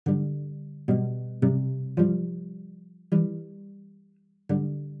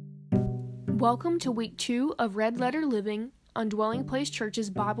Welcome to week 2 of Red Letter Living on Dwelling Place Church's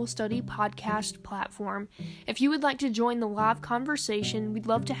Bible Study podcast platform. If you would like to join the live conversation, we'd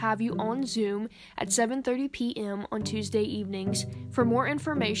love to have you on Zoom at 7:30 p.m. on Tuesday evenings. For more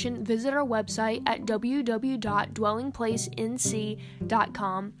information, visit our website at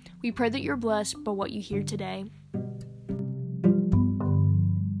www.dwellingplacenc.com. We pray that you're blessed by what you hear today.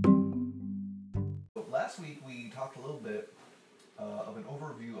 Last week we talked a little bit of an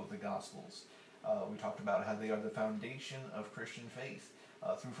overview of the Gospels. We talked about how they are the foundation of Christian faith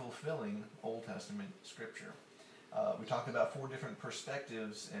through fulfilling Old Testament Scripture. We talked about 4 different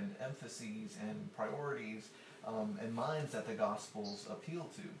perspectives and emphases and priorities and minds that the Gospels appeal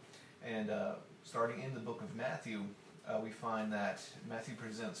to. And starting in the book of Matthew, we find that Matthew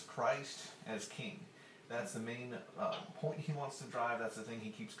presents Christ as King. That's the main point he wants to drive. That's the thing he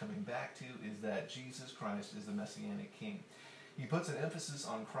keeps coming back to, is that Jesus Christ is the Messianic King. He puts an emphasis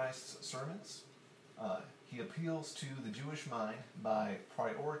on Christ's sermons. He appeals to the Jewish mind by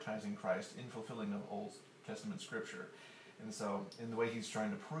prioritizing Christ in fulfilling of Old Testament Scripture. And so, in the way he's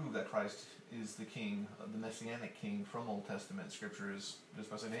trying to prove that Christ is the King, the Messianic King from Old Testament Scripture, is just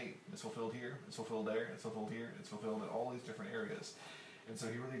by saying, hey, it's fulfilled here, it's fulfilled there, it's fulfilled here, it's fulfilled in all these different areas. And so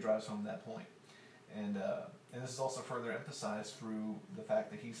he really drives home that point. And this is also further emphasized through the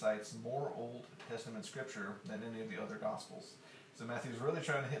fact that he cites more Old Testament Scripture than any of the other Gospels. So Matthew's really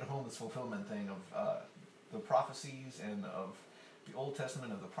trying to hit home this fulfillment thing of the prophecies and of the Old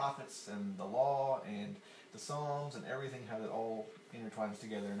Testament, of the prophets and the law and the Psalms and everything, how it all intertwines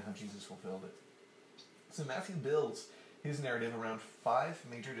together and how Jesus fulfilled it. So Matthew builds his narrative around 5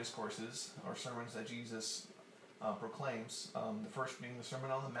 major discourses or sermons that Jesus proclaims. The first being the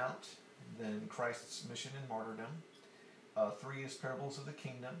Sermon on the Mount, then Christ's mission and martyrdom. 3 is parables of the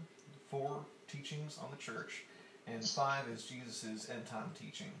kingdom. 4, teachings on the church. And 5 is Jesus' end-time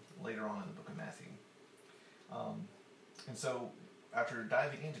teaching later on in the book of Matthew. And so, after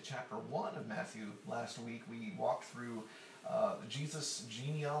diving into chapter 1 of Matthew last week, we walked through Jesus'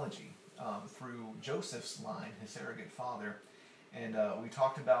 genealogy through Joseph's line, his surrogate father. And we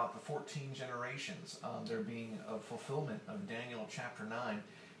talked about the 14 generations, there being a fulfillment of Daniel chapter 9,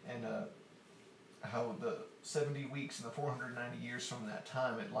 and how the 70 weeks and the 490 years from that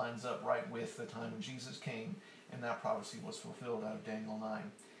time, it lines up right with the time when Jesus came, and that prophecy was fulfilled out of Daniel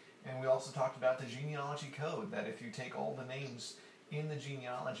 9. And we also talked about the genealogy code, that if you take all the names in the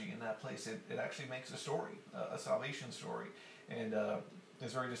genealogy in that place, it actually makes a story, a salvation story. And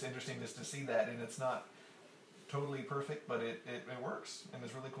it's very just interesting just to see that, and it's not totally perfect, but it works, and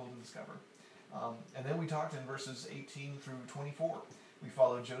it's really cool to discover. And then we talked in verses 18 through 24. We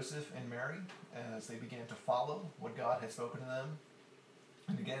followed Joseph and Mary as they began to follow what God had spoken to them.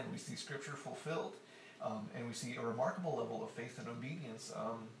 And again, we see Scripture fulfilled, and we see a remarkable level of faith and obedience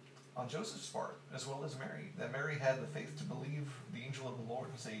on Joseph's part, as well as Mary. That Mary had the faith to believe the angel of the Lord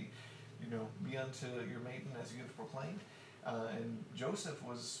and say, be unto your maiden as you have proclaimed. And Joseph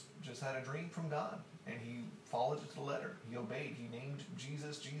just had a dream from God, and he followed it to the letter. He obeyed. He named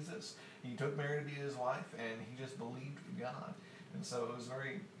Jesus, Jesus. He took Mary to be his wife, and he just believed God. And so it was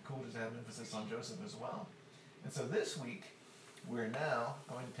very cool to have an emphasis on Joseph as well. And so this week, we're now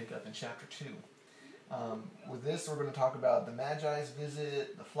going to pick up in chapter 2. With this, we're going to talk about the Magi's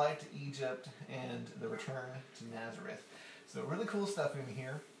visit, the flight to Egypt, and the return to Nazareth. So really cool stuff in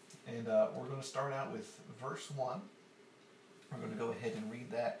here. And we're going to start out with verse 1. We're going to go ahead and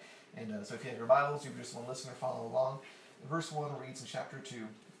read that. And so if you have your Bibles, you just want to listen or follow along. Verse 1 reads in chapter 2.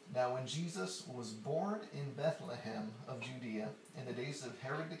 Now when Jesus was born in Bethlehem of Judea in the days of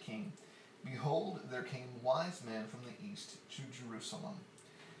Herod the king, behold, there came wise men from the east to Jerusalem.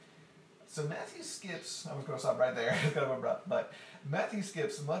 So Matthew skips, I was going to stop right there, it's kind of abrupt, but Matthew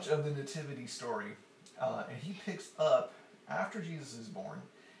skips much of the nativity story, and he picks up after Jesus is born,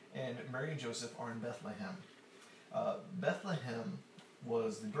 and Mary and Joseph are in Bethlehem. Bethlehem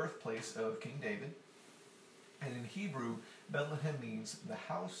was the birthplace of King David, and in Hebrew, Bethlehem means the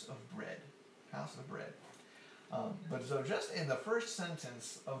house of bread. House of bread. But so just in the first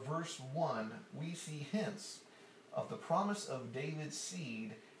sentence of verse 1, we see hints of the promise of David's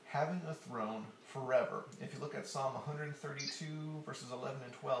seed having a throne forever. If you look at Psalm 132, verses 11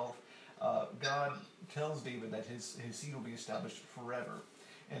 and 12, God tells David that his seed will be established forever.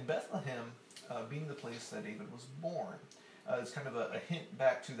 And Bethlehem, being the place that David was born, is kind of a hint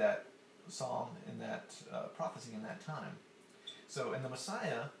back to that psalm and that prophecy in that time. So in the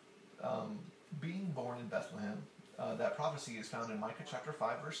Messiah being born in Bethlehem, that prophecy is found in Micah chapter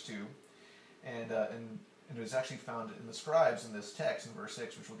 5, verse 2, and it's actually found in the scribes in this text in verse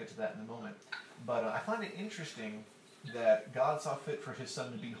 6, which we'll get to that in a moment. But I find it interesting that God saw fit for his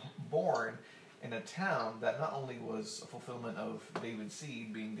son to be born in a town that not only was a fulfillment of David's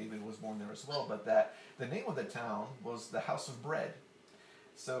seed, being David was born there as well, but that the name of the town was the House of Bread.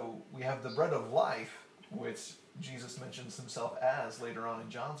 So we have the bread of life, which Jesus mentions himself as later on in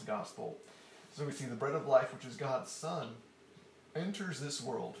John's Gospel. So we see the bread of life, which is God's Son, enters this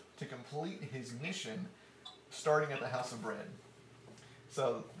world to complete his mission, starting at the House of Bread.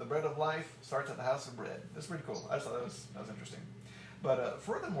 So the bread of life starts at the House of Bread. That's pretty cool. I just thought that was interesting. But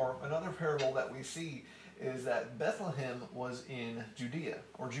furthermore, another parable that we see is that Bethlehem was in Judea,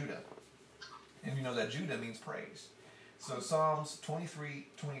 or Judah. And you know that Judah means praise. So Psalms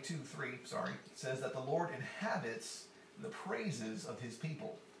 22:3 says that the Lord inhabits the praises of his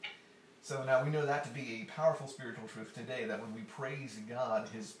people. So now we know that to be a powerful spiritual truth today, that when we praise God,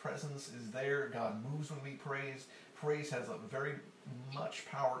 his presence is there. God moves when we praise. Praise has a very much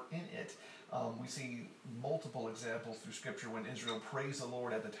power in it. We see multiple examples through Scripture when Israel praised the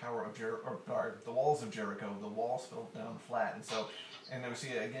Lord at the the walls of Jericho. The walls fell down flat, and we see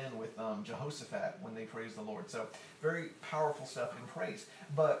it again with Jehoshaphat when they praised the Lord. So very powerful stuff in praise.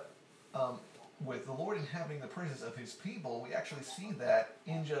 But with the Lord inhabiting the praises of his people, we actually see that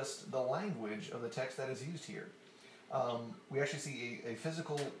in just the language of the text that is used here. We actually see a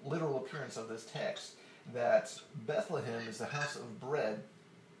physical, literal appearance of this text, that Bethlehem is the house of bread,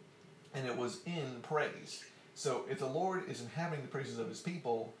 and it was in praise. So if the Lord is inhabiting the praises of his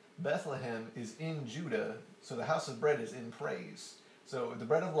people, Bethlehem is in Judah, so the house of bread is in praise. So the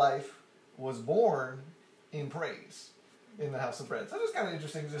bread of life was born in praise in the house of bread. So it's kind of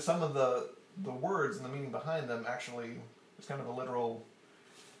interesting, just some of the words and the meaning behind them actually is kind of a literal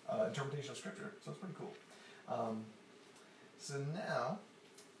interpretation of Scripture. So it's pretty cool. So now,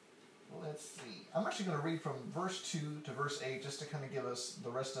 let's see. I'm actually going to read from verse 2 to verse 8 just to kind of give us the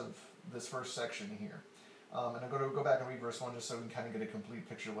rest of this first section here. And I'm going to go back and read verse 1 just so we can kind of get a complete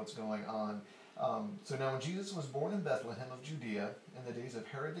picture of what's going on. So now when Jesus was born in Bethlehem of Judea in the days of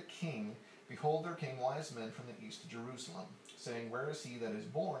Herod the king, behold, there came wise men from the east to Jerusalem, saying, Where is he that is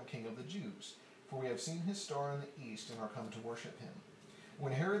born King of the Jews? For we have seen his star in the east and are come to worship him.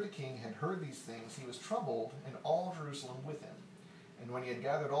 When Herod the king had heard these things, he was troubled, and all Jerusalem with him. And when he had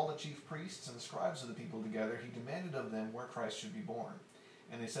gathered all the chief priests and the scribes of the people together, he demanded of them where Christ should be born.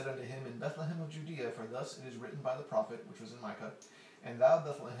 And they said unto him, In Bethlehem of Judea, for thus it is written by the prophet, which was in Micah, And thou,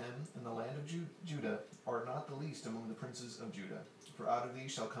 Bethlehem, in the land of Judah, art not the least among the princes of Judah. For out of thee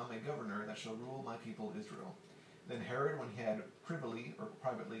shall come a governor that shall rule my people Israel. Then Herod, when he had privily or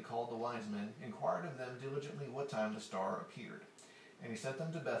privately called the wise men, inquired of them diligently what time the star appeared. And he sent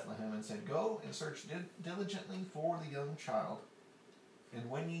them to Bethlehem, and said, Go and search diligently for the young child, and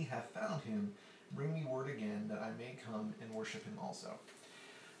when ye have found him, bring me word again, that I may come and worship him also.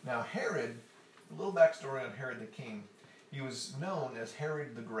 Now Herod, a little backstory on Herod the king. He was known as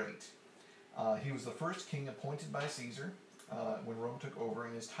Herod the Great. He was the first king appointed by Caesar when Rome took over,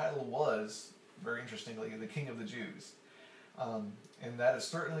 and his title was, very interestingly, the King of the Jews. And that is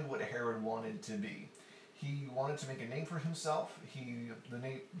certainly what Herod wanted to be. He wanted to make a name for himself. He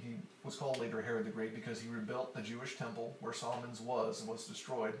was called later Herod the Great because he rebuilt the Jewish temple where Solomon's was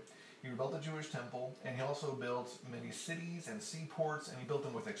destroyed. He rebuilt the Jewish temple, and he also built many cities and seaports, and he built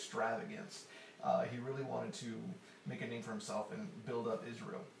them with extravagance. He really wanted to make a name for himself and build up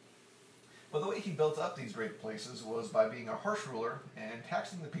Israel. But the way he built up these great places was by being a harsh ruler and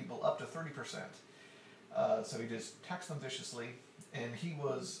taxing the people up to 30%. So he just taxed them viciously, and he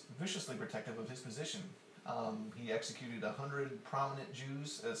was viciously protective of his position. He executed 100 prominent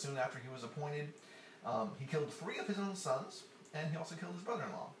Jews soon after he was appointed. He killed 3 of his own sons, and he also killed his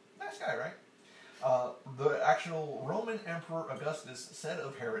brother-in-law. Nice guy, right? The actual Roman Emperor Augustus said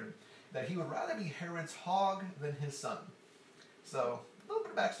of Herod that he would rather be Herod's hog than his son. So, a little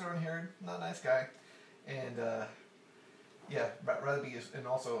bit of backstory on Herod. Not a nice guy. And, rather be, and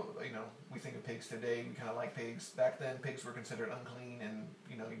also, we think of pigs today, we kind of like pigs. Back then, pigs were considered unclean, and,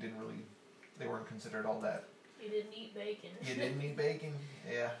 they weren't considered all that. You didn't eat bacon. You didn't eat bacon?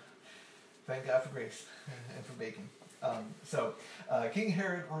 Yeah. Thank God for grace and for bacon. King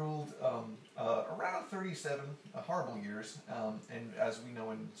Herod ruled around 37 horrible years, and as we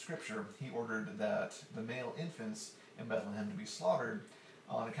know in Scripture, he ordered that the male infants in Bethlehem to be slaughtered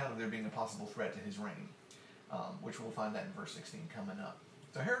on account of there being a possible threat to his reign, which we'll find that in verse 16 coming up.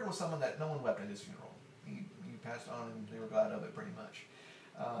 So Herod was someone that no one wept at his funeral. He passed on, and they were glad of it pretty much.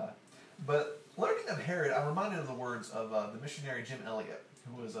 But learning of Herod, I'm reminded of the words of the missionary Jim Elliot,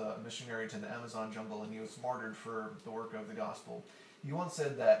 who was a missionary to the Amazon jungle, and he was martyred for the work of the gospel. He once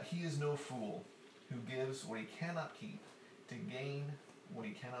said that he is no fool who gives what he cannot keep to gain what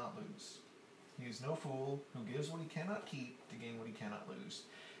he cannot lose. He is no fool who gives what he cannot keep to gain what he cannot lose.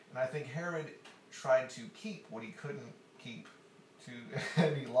 And I think Herod tried to keep what he couldn't keep,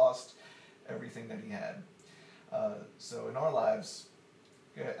 and he lost everything that he had. So in our lives,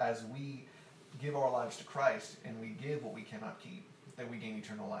 as we give our lives to Christ and we give what we cannot keep, then we gain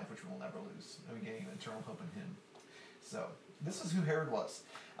eternal life, which we will never lose. And we gain eternal hope in him. So this is who Herod was.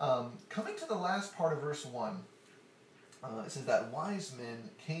 Coming to the last part of verse 1, it says that wise men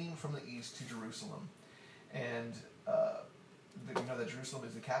came from the east to Jerusalem. And you know that Jerusalem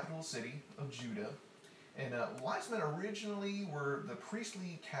is the capital city of Judah. And wise men originally were the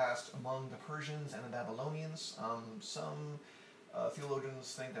priestly caste among the Persians and the Babylonians. Some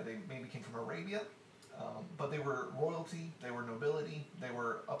theologians think that they maybe came from Arabia, but they were royalty, they were nobility, they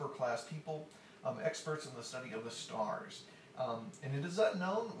were upper-class people, experts in the study of the stars. And it is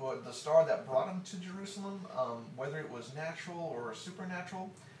unknown the star that brought them to Jerusalem, whether it was natural or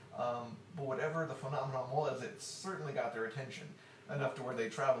supernatural, but whatever the phenomenon was, it certainly got their attention, enough to where they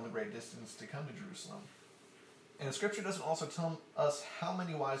traveled a great distance to come to Jerusalem. And the scripture doesn't also tell us how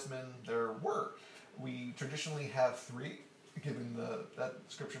many wise men there were. We traditionally have 3, given that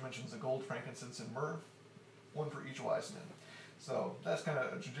scripture mentions the gold, frankincense, and myrrh, 1 for each wise man. So that's kind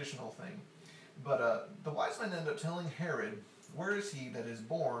of a traditional thing. But the wise men end up telling Herod, "Where is he that is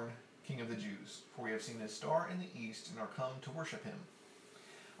born King of the Jews? For we have seen his star in the east and are come to worship him."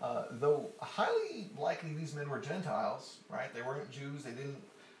 Though highly likely these men were Gentiles, right? They weren't Jews. They didn't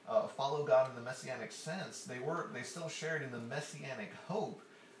follow God in the messianic sense. They still shared in the messianic hope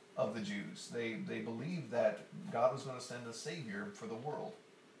of the Jews. They believed that God was going to send a Savior for the world.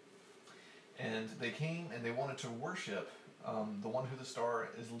 And they came and they wanted to worship the one who the star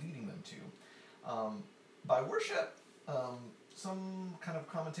is leading them to. By worship, some kind of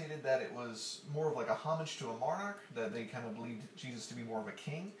commentated that it was more of like a homage to a monarch, that they kind of believed Jesus to be more of a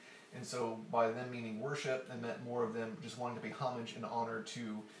king. And so by them meaning worship, it meant more of them just wanting to pay homage and honor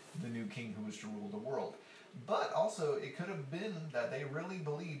to the new king who was to rule the world. But also, it could have been that they really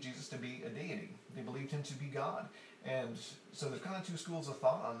believed Jesus to be a deity. They believed him to be God. And so there's kind of 2 schools of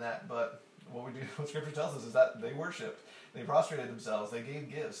thought on that, but what Scripture tells us is that they worshipped. They prostrated themselves. They gave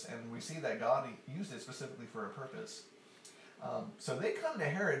gifts. And we see that God used it specifically for a purpose. So they come to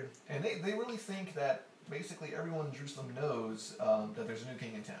Herod, and they really think that basically everyone in Jerusalem knows that there's a new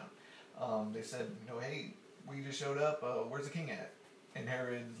king in town. They said, hey, we just showed up. Where's the king at? And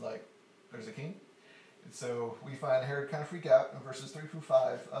Herod's like, there's a king? And so we find Herod kind of freak out in verses 3 through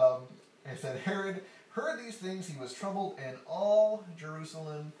 5. And said, Herod heard these things, he was troubled, and all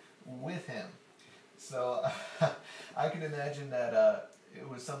Jerusalem with him. So I can imagine that it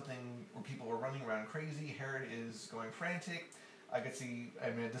was something where people were running around crazy. Herod is going frantic. I could see,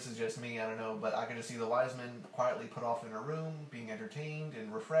 this is just me, I don't know, but I could just see the wise men quietly put off in a room, being entertained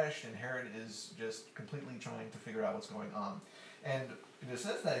and refreshed, and Herod is just completely trying to figure out what's going on. And it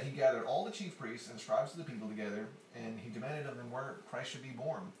says that he gathered all the chief priests and scribes of the people together, and he demanded of them where Christ should be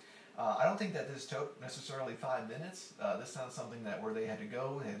born. I don't think that this took necessarily 5 minutes. This sounds something that where they had to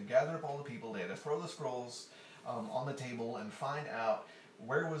go, they had to gather up all the people, they had to throw the scrolls on the table and find out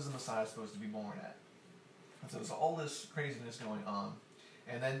where was the Messiah supposed to be born at. And so there's all this craziness going on.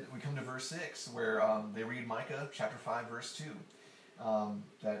 And then we come to verse 6, where they read Micah chapter 5, verse 2,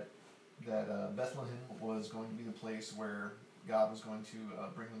 that Bethlehem was going to be the place where God was going to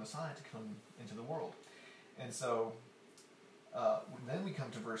bring the Messiah to come into the world. And so then we come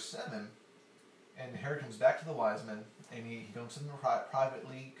to verse 7, and Herod comes back to the wise men, and he comes to them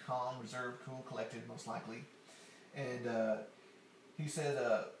privately, calm, reserved, cool, collected, most likely. And he said,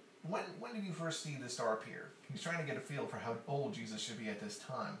 when did you first see the star appear? He's trying to get a feel for how old Jesus should be at this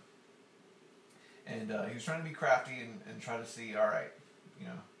time. And he was trying to be crafty and try to see, all right,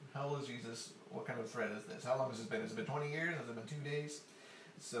 how old is Jesus? What kind of threat is this? How long has it been? Has it been 20 years? Has it been 2 days?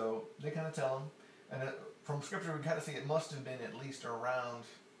 So they kind of tell him. And from Scripture, we kind of see it must have been at least around,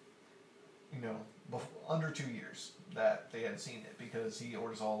 under 2 years that they had seen it, because he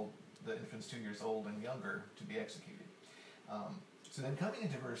orders all the infants 2 years old and younger to be executed. So then coming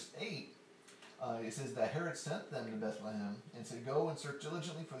into verse 8, it says that Herod sent them to Bethlehem and said, "Go and search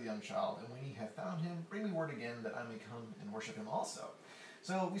diligently for the young child, and when ye have found him, bring me word again that I may come and worship him also."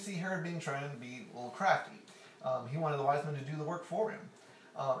 So we see Herod trying to be a little crafty. He wanted the wise men to do the work for him.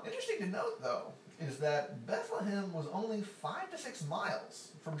 Interesting to note, though, is that Bethlehem was only 5 to 6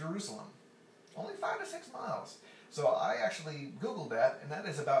 miles from Jerusalem. Only 5 to 6 miles. So I actually Googled that, and that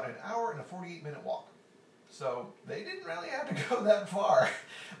is about an hour and a 48-minute walk. So they didn't really have to go that far.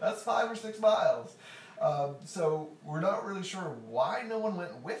 That's 5 or 6 miles. So we're not really sure why no one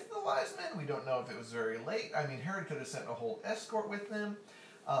went with the wise men. We don't know if it was very late. Herod could have sent a whole escort with them.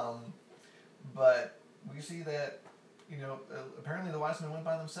 but we see that, apparently the wise men went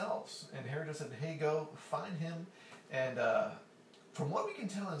by themselves, and Herod just said, "Hey, go find him." And from what we can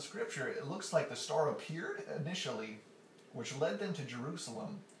tell in Scripture, it looks like the star appeared initially, which led them to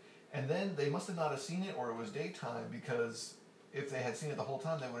Jerusalem, and then they must have not have seen it, or it was daytime, because if they had seen it the whole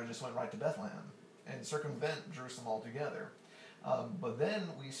time, they would have just went right to Bethlehem and circumvent Jerusalem altogether. But then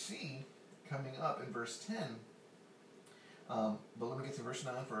we see, coming up in verse 10, but let me get to verse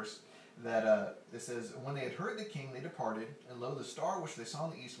 9 first, that it says, "When they had heard the king, they departed, and lo, the star which they saw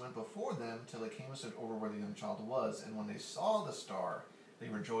in the east went before them, till it came and stood over where the young child was. And when they saw the star, they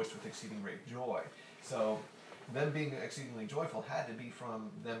rejoiced with exceeding great joy." So, them being exceedingly joyful had to be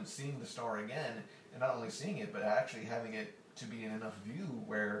from them seeing the star again, and not only seeing it, but actually having it to be in enough view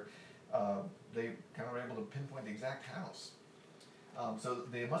where they kind of were able to pinpoint the exact house. So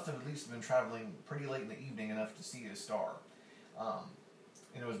they must have at least been traveling pretty late in the evening enough to see a star.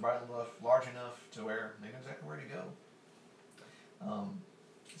 And it was bright enough, large enough to where they knew exactly where to go.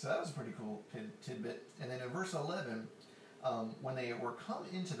 So that was a pretty cool tidbit. And then in verse 11, when they were come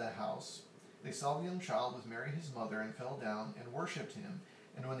into the house, they saw the young child with Mary his mother, and fell down and worshipped him.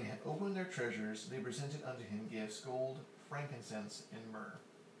 And when they had opened their treasures, they presented unto him gifts, gold, frankincense, and myrrh.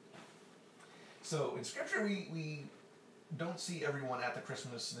 So in Scripture, we don't see everyone at the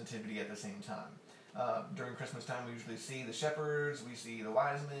Christmas nativity at the same time. During Christmas time, we usually see the shepherds, we see the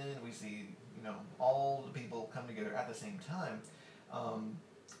wise men, we see, all the people come together at the same time.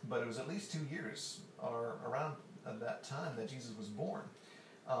 But it was at least 2 years or around that time that Jesus was born.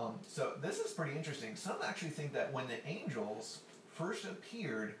 So this is pretty interesting. Some actually think that when the angels first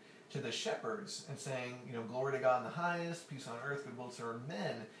appeared to the shepherds and saying, "Glory to God in the highest, peace on earth, goodwill toward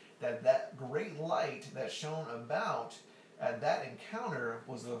men," that great light that shone about at that encounter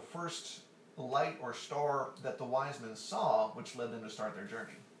was the first light or star that the wise men saw, which led them to start their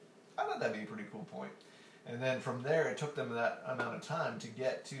journey. I thought that'd be a pretty cool point. And then from there, it took them that amount of time to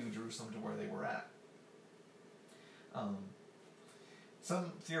get to Jerusalem, to where they were at.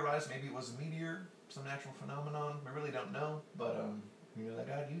 Some theorize maybe it was a meteor, some natural phenomenon. We really don't know, but we know that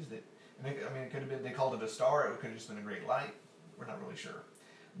God used it. And it could have been, they called it a star, it could have just been a great light. We're not really sure.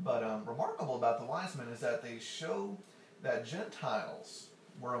 But remarkable about the wise men is that they show that Gentiles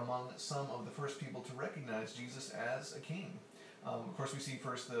were among some of the first people to recognize Jesus as a king. Of course, we see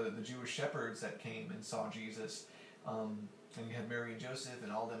first the Jewish shepherds that came and saw Jesus, and you had Mary and Joseph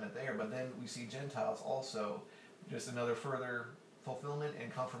and all them at there. But then we see Gentiles also, just another further fulfillment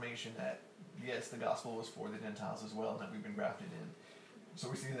and confirmation that yes, the gospel was for the Gentiles as well, and that we've been grafted in. So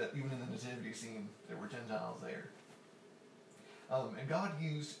we see that even in the nativity scene, there were Gentiles there. And God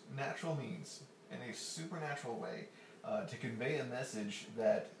used natural means in a supernatural way to convey a message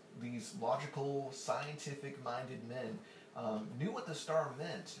that these logical, scientific-minded men knew what the star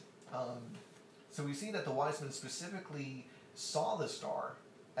meant. So we see that the wise men specifically saw the star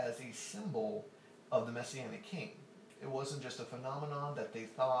as a symbol of the Messianic king. It wasn't just a phenomenon that they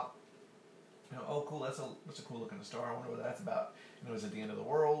thought, oh cool, that's a cool looking star, I wonder what that's about. It was at the end of the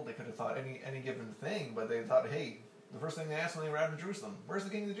world. They could have thought any given thing, but they thought, hey, the first thing they asked when they arrived in Jerusalem, where's the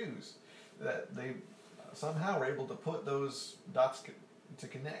king of the Jews? That they somehow were able to put those dots to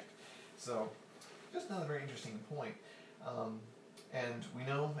connect. So, just another very interesting point. And we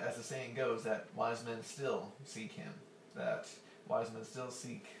know, as the saying goes, that wise men still seek him. That wise men still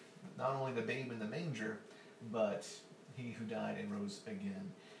seek not only the babe in the manger, but he who died and rose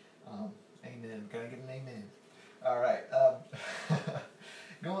again. Amen. Can I get an amen? All right.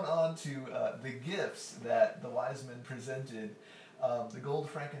 Going on to the gifts that the wise men presented, the gold,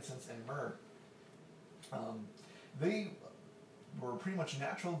 frankincense, and myrrh. They were pretty much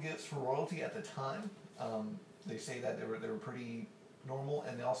natural gifts for royalty at the time. They say that they were pretty normal,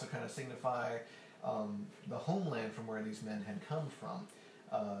 and they also kind of signify the homeland from where these men had come from.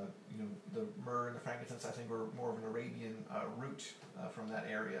 The myrrh and the frankincense, I think, were more of an Arabian root from that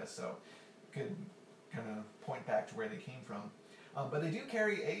area, so could kind of point back to where they came from. But they do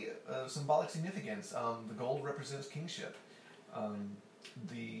carry a symbolic significance. The gold represents kingship.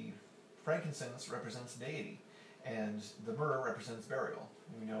 The frankincense represents deity. And the myrrh represents burial.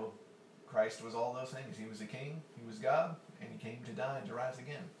 We know Christ was all those things. He was a king, he was God, and he came to die and to rise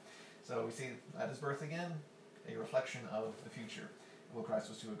again. So we see at his birth again, a reflection of the future, what Christ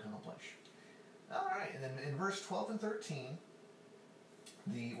was to accomplish. Alright, and then in verse 12 and 13,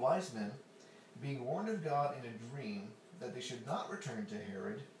 the wise men, being warned of God in a dream that they should not return to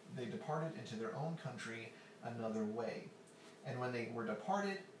Herod, they departed into their own country another way. And when they were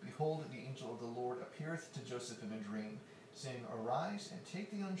departed, behold, the angel of the Lord appeareth to Joseph in a dream, saying, Arise, and take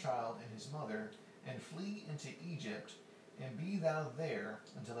the young child and his mother, and flee into Egypt, and be thou there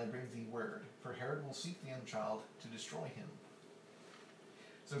until I bring thee word, for Herod will seek the young child to destroy him.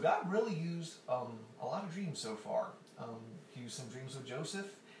 So God really used a lot of dreams so far. He used some dreams with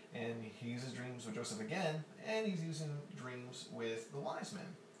Joseph, and he uses dreams with Joseph again, and he's using dreams with the wise men.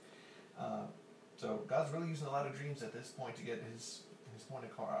 So God's really using a lot of dreams at this point to get his point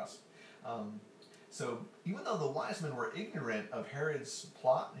across. So even though the wise men were ignorant of Herod's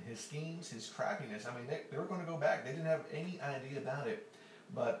plot, his schemes, his craftiness, I mean, they were going to go back. They didn't have any idea about it.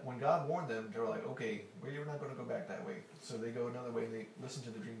 But when God warned them, they were like, okay, we're not going to go back that way. So they go another way, and they listen to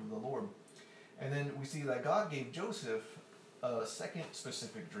the dream of the Lord. And then we see that God gave Joseph a second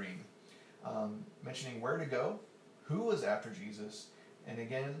specific dream, mentioning where to go, who was after Jesus, and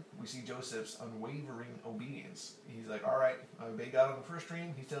again, we see Joseph's unwavering obedience. He's like, all right, I obeyed God on the first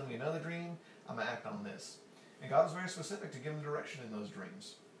dream. He's telling me another dream. I'm going to act on this. And God was very specific to give him direction in those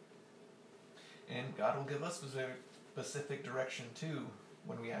dreams. And God will give us specific direction too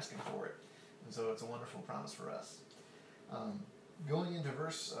when we ask him for it. And so it's a wonderful promise for us. Going into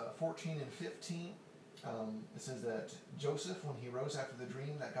verse 14 and 15, it says that Joseph, when he rose after the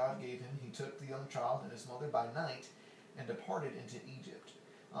dream that God gave him, he took the young child and his mother by night and departed into Egypt.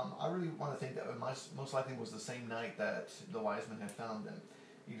 I really want to think that it most likely was the same night that the wise men had found them.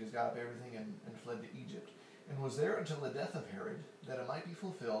 He just got up everything and fled to Egypt, and was there until the death of Herod, that it might be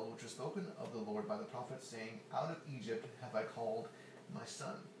fulfilled which was spoken of the Lord by the prophet, saying, out of Egypt have I called my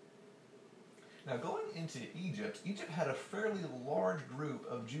son. Now, going into Egypt had a fairly large group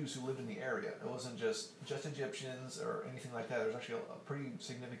of Jews who lived in the area. It wasn't just Egyptians or anything like that. There was actually a pretty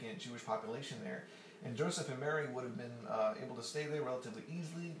significant Jewish population there. And Joseph and Mary would have been able to stay there relatively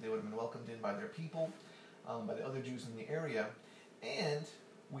easily. They would have been welcomed in by their people, by the other Jews in the area. And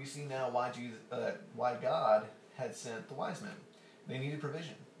we see now why God had sent the wise men. They needed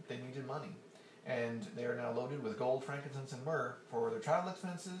provision. They needed money. And they are now loaded with gold, frankincense, and myrrh for their travel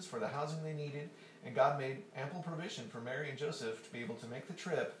expenses, for the housing they needed. And God made ample provision for Mary and Joseph to be able to make the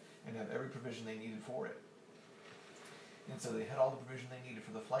trip and have every provision they needed for it. And so they had all the provision they needed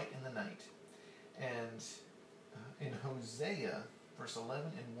for the flight and the night. And in Hosea, verse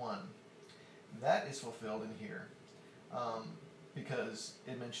 11 and 1, that is fulfilled in here. Because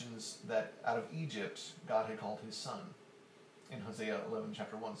it mentions that out of Egypt, God had called his son in Hosea 11,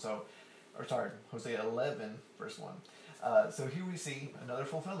 chapter 1. Hosea 11, verse 1. So here we see another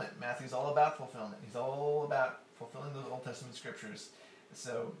fulfillment. Matthew's all about fulfillment. He's all about fulfilling those Old Testament scriptures.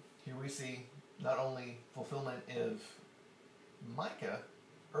 So here we see not only fulfillment of Micah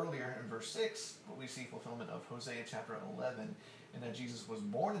earlier in verse 6, but we see fulfillment of Hosea chapter 11, and that Jesus was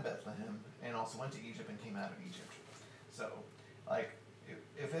born in Bethlehem and also went to Egypt and came out of Egypt. So,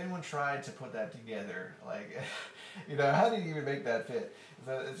 if anyone tried to put that together, how do you even make that fit?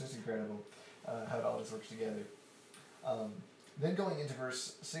 It's just incredible how it all just works together. Then going into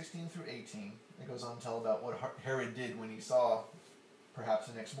verse 16 through 18, it goes on to tell about what Herod did when he saw perhaps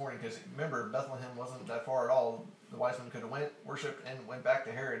the next morning, because remember, Bethlehem wasn't that far at all. The wise men could have went, worshipped, and went back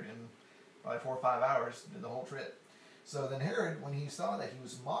to Herod in probably 4 or 5 hours, did the whole trip. So then Herod, when he saw that he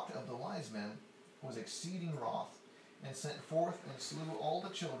was mocked of the wise men, was exceeding wroth, and sent forth and slew all the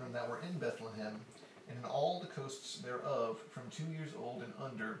children that were in Bethlehem, and in all the coasts thereof, from 2 years old and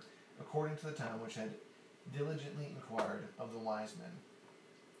under, according to the time which had diligently inquired of the wise men.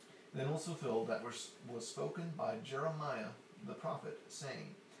 Then was fulfilled that was spoken by Jeremiah the prophet,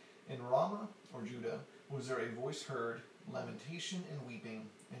 saying, in Ramah, or Judah, was there a voice heard, lamentation and weeping,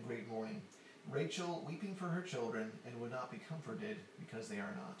 and great mourning, Rachel weeping for her children, and would not be comforted, because they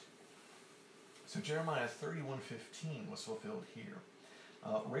are not. So Jeremiah 31:15 was fulfilled here.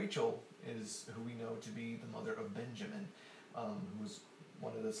 Rachel is who we know to be the mother of Benjamin, who was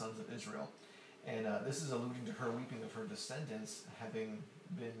one of the sons of Israel. And this is alluding to her weeping of her descendants having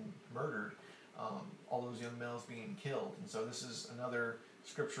been murdered, all those young males being killed. And so this is another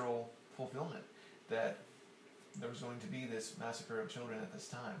scriptural fulfillment that there was going to be this massacre of children at this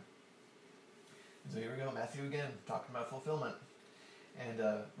time. And so here we go, Matthew again, talking about fulfillment. And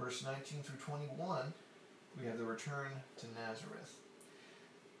verse 19 through 21, we have the return to Nazareth.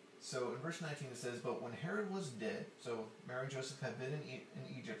 So in verse 19 it says, but when Herod was dead, so Mary and Joseph had been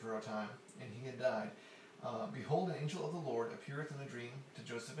in Egypt for a time, and he had died, behold, an angel of the Lord appeareth in a dream to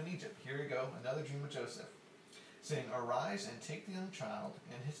Joseph in Egypt. Here you go, another dream of Joseph, saying, arise and take the young child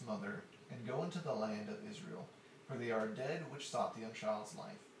and his mother, and go into the land of Israel, for they are dead which sought the young child's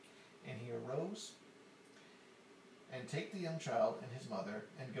life. And he arose, and take the young child and his mother,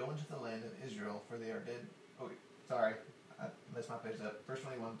 and go into the land of Israel, for they are dead. Oh, sorry, I messed my page up. Verse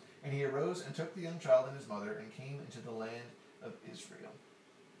 21. And he arose and took the young child and his mother, and came into the land of Israel.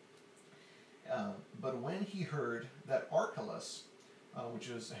 But when he heard that Archelaus, which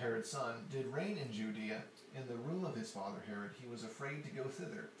was Herod's son, did reign in Judea, in the room of his father Herod, he was afraid to go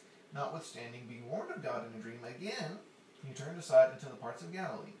thither. Notwithstanding, being warned of God in a dream again, he turned aside into the parts of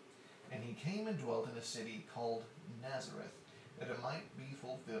Galilee. And he came and dwelt in a city called Nazareth, that it might be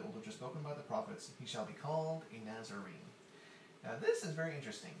fulfilled, which is spoken by the prophets, he shall be called a Nazarene. Now this is very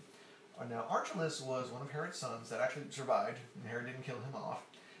interesting. Now Archelaus was one of Herod's sons that actually survived, and Herod didn't kill him off.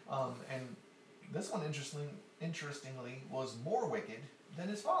 And this one, interestingly, was more wicked than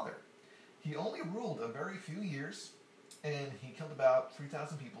his father. He only ruled a very few years, and he killed about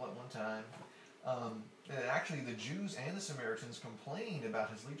 3,000 people at one time. And actually, the Jews and the Samaritans complained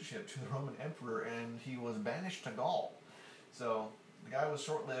about his leadership to the Roman emperor, and he was banished to Gaul. So the guy was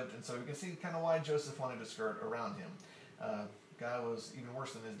short-lived, and so you can see kind of why Joseph wanted to skirt around him. The guy was even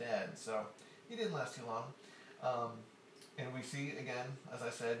worse than his dad, so he didn't last too long. And we see, again, as I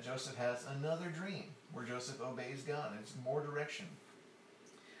said, Joseph has another dream where Joseph obeys God. It's more direction.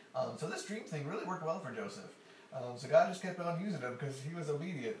 So this dream thing really worked well for Joseph. So God just kept on using him because he was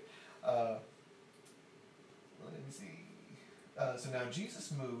obedient. Let me see. So now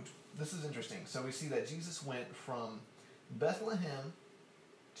Jesus moved. This is interesting. So we see that Jesus went from Bethlehem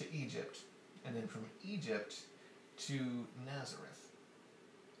to Egypt, and then from Egypt to Nazareth.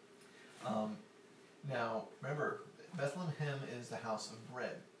 Now, remember, Bethlehem is the house of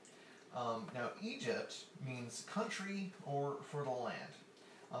bread. Now, Egypt means country or fertile land.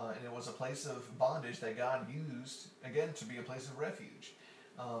 And it was a place of bondage that God used, again, to be a place of refuge.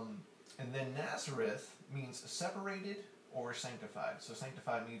 And then Nazareth means separated or sanctified. So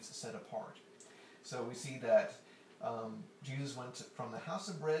sanctified means set apart. So we see that Jesus went from the house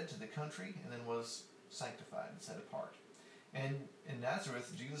of bread to the country and then was sanctified and set apart. And in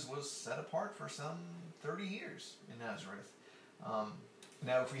Nazareth, Jesus was set apart for some 30 years in Nazareth.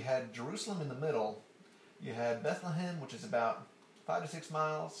 Now, if we had Jerusalem in the middle, you had Bethlehem, which is about 5 to 6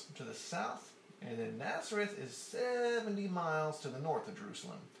 miles to the south, and then Nazareth is 70 miles to the north of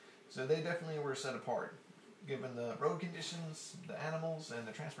Jerusalem. So they definitely were set apart. Given the road conditions, the animals, and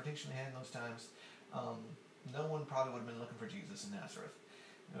the transportation they had in those times, no one probably would have been looking for Jesus in Nazareth.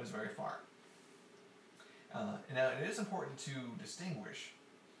 It was very far. Now, it is important to distinguish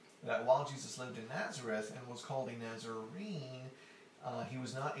that while Jesus lived in Nazareth and was called a Nazarene, he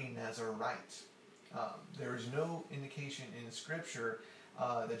was not a Nazarite. There is no indication in Scripture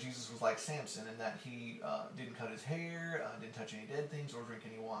that Jesus was like Samson and that he didn't cut his hair, didn't touch any dead things, or drink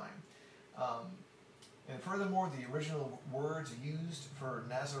any wine. And furthermore, the original words used for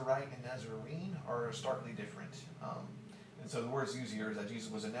Nazarite and Nazarene are starkly different. And so the words used here is that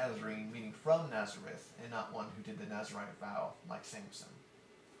Jesus was a Nazarene, meaning from Nazareth, and not one who did the Nazarite vow like Samson.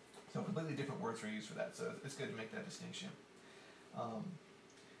 So completely different words were used for that, so it's good to make that distinction.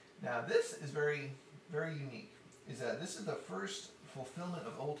 Now this is very, very unique, is that this is the first fulfillment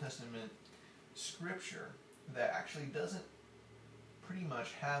of Old Testament Scripture that actually doesn't pretty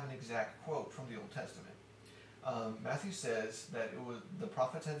much have an exact quote from the Old Testament. Matthew says that it was the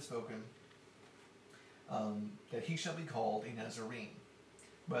prophets had spoken that he shall be called a Nazarene.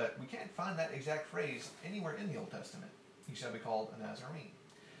 But we can't find that exact phrase anywhere in the Old Testament. He shall be called a Nazarene.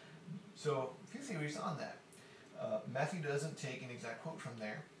 So, a few theories on that. Matthew doesn't take an exact quote from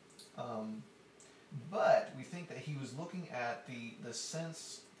there. But we think that he was looking at the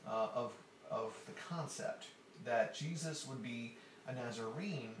sense of the concept that Jesus would be a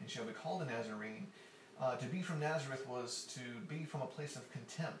Nazarene and shall be called a Nazarene. To be from Nazareth was to be from a place of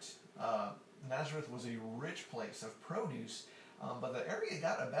contempt. Nazareth was a rich place of produce, but the area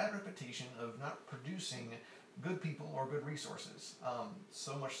got a bad reputation of not producing good people or good resources.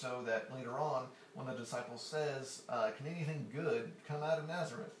 So much so that later on, when the disciples says, can anything good come out of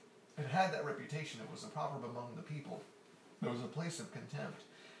Nazareth? It had that reputation. It was a proverb among the people. There was a place of contempt.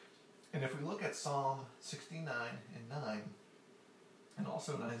 And if we look at Psalm 69 and 9, and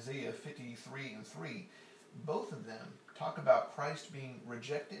also in Isaiah 53 and 3, both of them talk about Christ being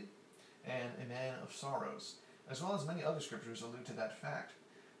rejected and a man of sorrows, as well as many other scriptures allude to that fact.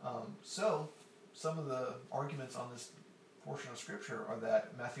 So, some of the arguments on this portion of Scripture are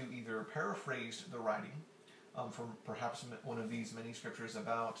that Matthew either paraphrased the writing from perhaps one of these many scriptures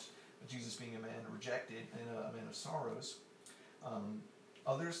about Jesus being a man rejected and a man of sorrows.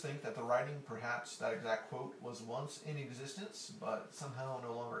 Others think that the writing, perhaps that exact quote, was once in existence, but somehow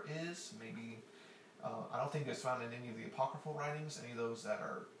no longer is. Maybe, I don't think it's found in any of the apocryphal writings, any of those that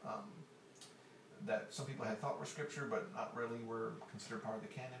are that some people had thought were scripture, but not really were considered part of the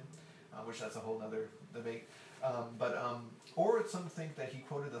canon, which that's a whole other debate. Or some think that he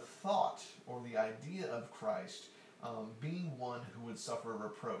quoted the thought or the idea of Christ being one who would suffer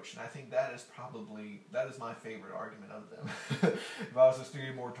reproach. And I think that is my favorite argument of them. If I was to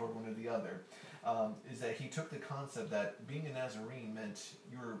steer more toward one or the other, is that he took the concept that being a Nazarene meant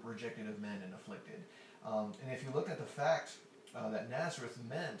you were rejected of men and afflicted. And if you look at the fact that Nazareth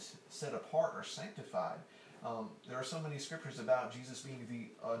meant set apart or sanctified, there are so many scriptures about Jesus being the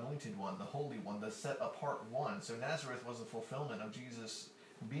anointed one, the holy one, the set apart one. So Nazareth was a fulfillment of Jesus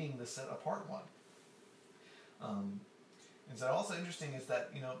being the set apart one. And so also interesting is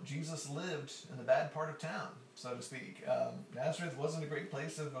that, Jesus lived in the bad part of town, so to speak. Nazareth wasn't a great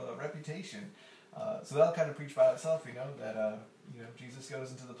place of reputation. So that'll kind of preach by itself, that, Jesus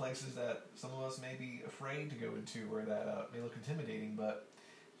goes into the places that some of us may be afraid to go into or that may look intimidating, but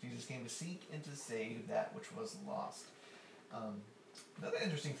Jesus came to seek and to save that which was lost. Another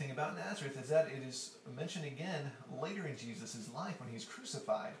interesting thing about Nazareth is that it is mentioned again later in Jesus' life when he's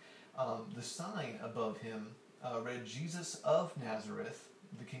crucified. The sign above him read, Jesus of Nazareth,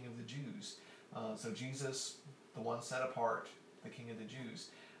 the King of the Jews. So Jesus, the one set apart, the King of the Jews.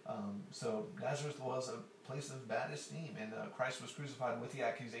 So Nazareth was a place of bad esteem, and Christ was crucified with the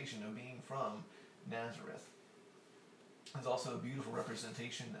accusation of being from Nazareth. There's also a beautiful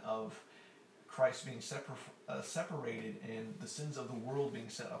representation of Christ being separated and the sins of the world being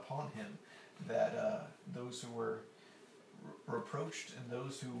set upon him, that those who were reproached and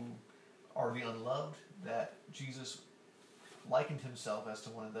those who are the unloved, that Jesus likened himself as to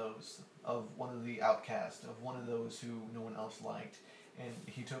one of the outcasts, of one of those who no one else liked. And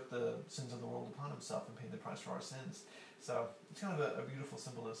he took the sins of the world upon himself and paid the price for our sins. So it's kind of a beautiful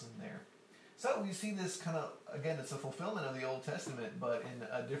symbolism there. So we see this kind of, again, it's a fulfillment of the Old Testament, but in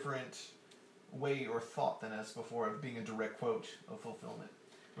a different way or thought than as before, of being a direct quote of fulfillment,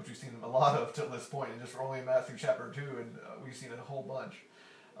 which we've seen a lot of till this point, and just only in Matthew chapter 2, and we've seen a whole bunch.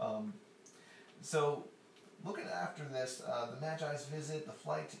 So looking after this, the Magi's visit, the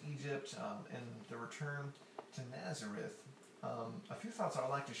flight to Egypt, and the return to Nazareth, a few thoughts I would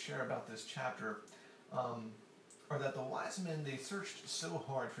like to share about this chapter are that the wise men, they searched so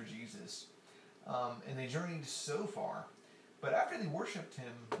hard for Jesus, and they journeyed so far, but after they worshipped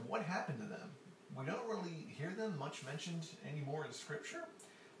him, what happened to them? We don't really hear them much mentioned anymore in Scripture,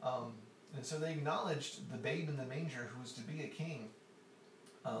 and so they acknowledged the babe in the manger who was to be a king,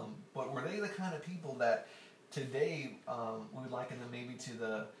 but were they the kind of people that today we would liken them maybe to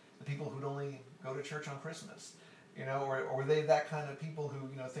the people who'd only go to church on Christmas? Or were they that kind of people who,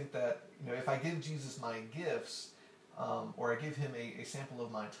 think that, if I give Jesus my gifts, or I give him a sample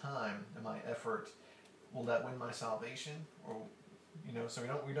of my time and my effort, will that win my salvation? Or, so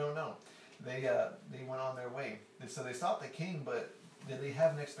we don't know. They went on their way. So they sought the king, but did they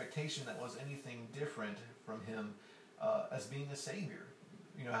have an expectation that was anything different from him as being a savior?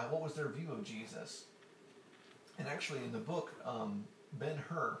 What was their view of Jesus? And actually in the book,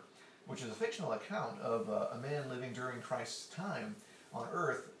 Ben-Hur, which is a fictional account of a man living during Christ's time on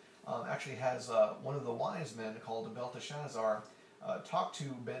earth, actually has one of the wise men called Belteshazzar talk to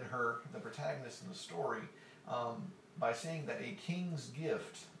Ben-Hur, the protagonist in the story, by saying that a king's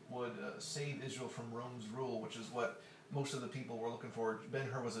gift would save Israel from Rome's rule, which is what most of the people were looking for.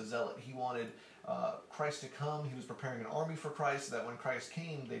 Ben-Hur was a zealot. He wanted Christ to come. He was preparing an army for Christ so that when Christ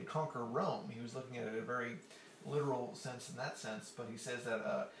came, they'd conquer Rome. He was looking at it in a very literal sense in that sense, but he says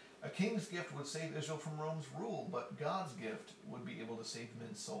that a king's gift would save Israel from Rome's rule, but God's gift would be able to save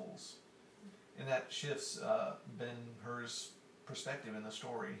men's souls. And that shifts Ben-Hur's perspective in the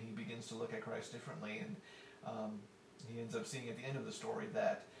story. He begins to look at Christ differently, and he ends up seeing at the end of the story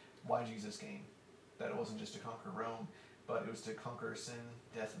that why Jesus came. That it wasn't just to conquer Rome, but it was to conquer sin,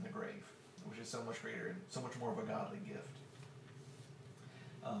 death, and the grave, which is so much greater and so much more of a godly gift.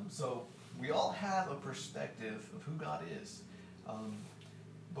 So we all have a perspective of who God is.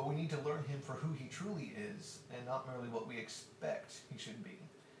 But we need to learn him for who he truly is and not merely what we expect he should be.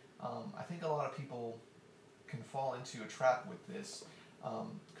 I think a lot of people can fall into a trap with this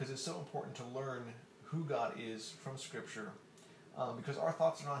because it's so important to learn who God is from Scripture because our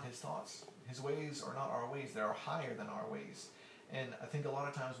thoughts are not his thoughts. His ways are not our ways. They are higher than our ways. And I think a lot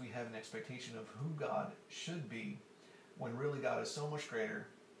of times we have an expectation of who God should be when really God is so much greater,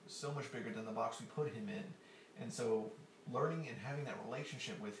 so much bigger than the box we put him in. And so learning and having that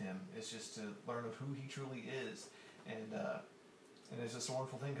relationship with him is just to learn of who he truly is, and it's just a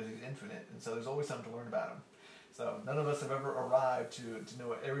wonderful thing because he's infinite, and so there's always something to learn about him. So none of us have ever arrived to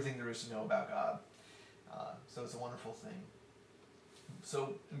know everything there is to know about God. So it's a wonderful thing.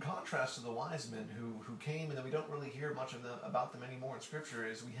 So in contrast to the wise men who came and then we don't really hear much of them about them anymore in Scripture,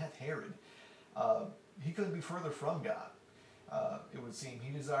 is we have Herod. He couldn't be further from God. it would seem.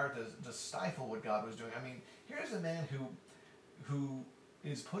 He desired to stifle what God was doing. I mean, here's a man who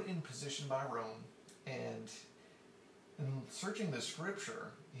is put in position by Rome, and in searching the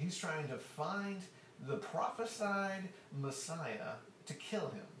scripture, he's trying to find the prophesied Messiah to kill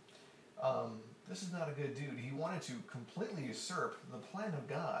him. This is not a good dude. He wanted to completely usurp the plan of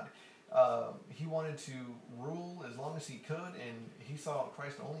God. He wanted to rule as long as he could, and he saw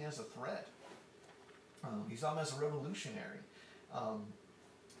Christ only as a threat. He saw him as a revolutionary.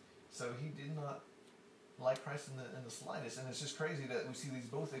 So he did not like Christ in the slightest. And it's just crazy that we see these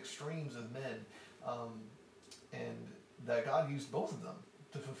both extremes of men, and that God used both of them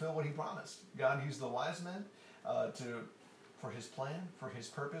to fulfill what he promised. God used the wise men for his plan, for his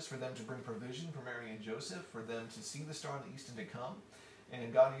purpose, for them to bring provision for Mary and Joseph, for them to see the star in the east and to come.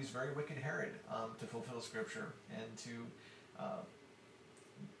 And God used very wicked Herod to fulfill Scripture and to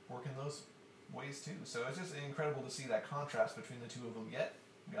work in those ways too. So it's just incredible to see that contrast between the two of them, yet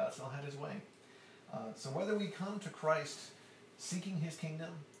God still had his way. So whether we come to Christ seeking his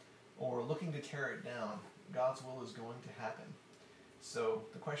kingdom or looking to tear it down, God's will is going to happen. So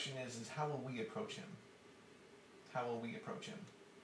the question is how will we approach him? How will we approach him?